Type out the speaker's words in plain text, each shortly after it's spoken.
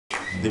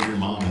think your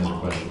mom has a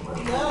question. No,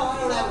 I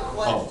don't have a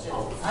question.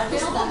 Oh. I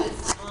just wanted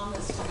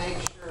Thomas to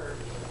make sure.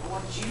 I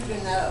want you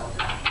to know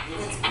that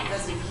it's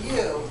because of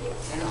you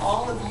and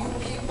all of you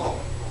people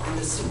and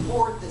the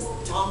support that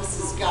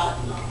Thomas has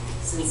gotten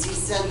since he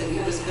said that he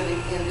was going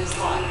to end his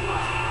life.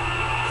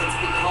 It's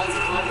because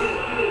of you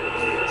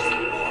and your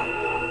support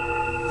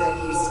that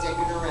he's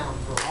sticking around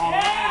for a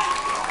while.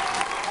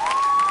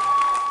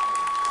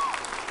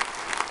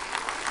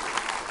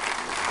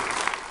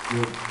 I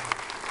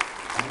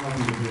don't know if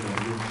you can hear that.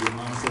 Your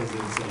mom says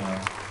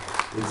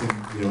it's in,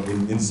 you know,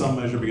 in some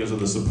measure because of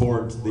the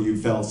support that you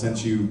felt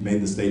since you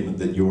made the statement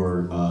that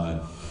you're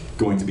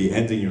going to be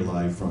ending your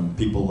life from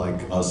people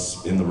like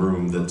us in the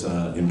room. That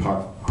in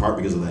part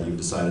because of that you've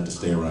decided to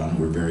stay around.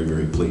 We're very,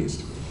 very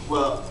pleased.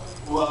 Well,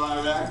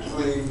 I've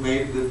actually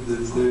made the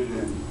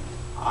decision.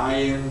 I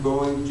am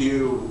going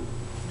to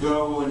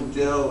go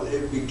until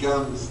it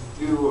becomes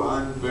too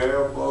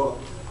unbearable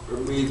for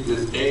me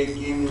to take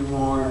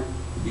anymore,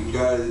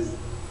 because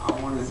I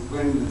want to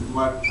spend as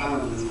much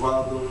time as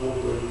possible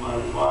with my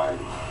wife.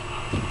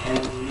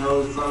 And you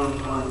know,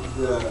 someone's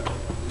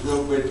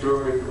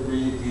obituary to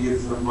read, he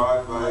is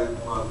survived by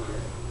his mother.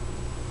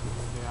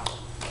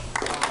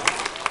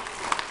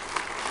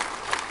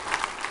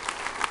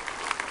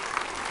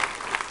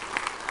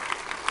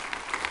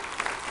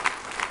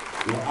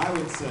 Well, I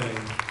would say,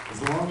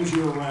 as long as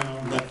you're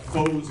around, let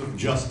foes of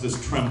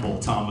justice tremble,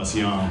 Tomas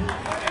Young.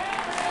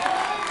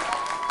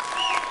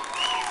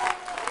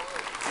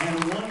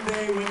 And one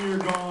day when you're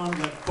gone,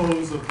 let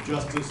foes of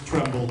justice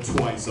tremble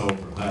twice over.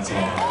 That's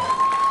all.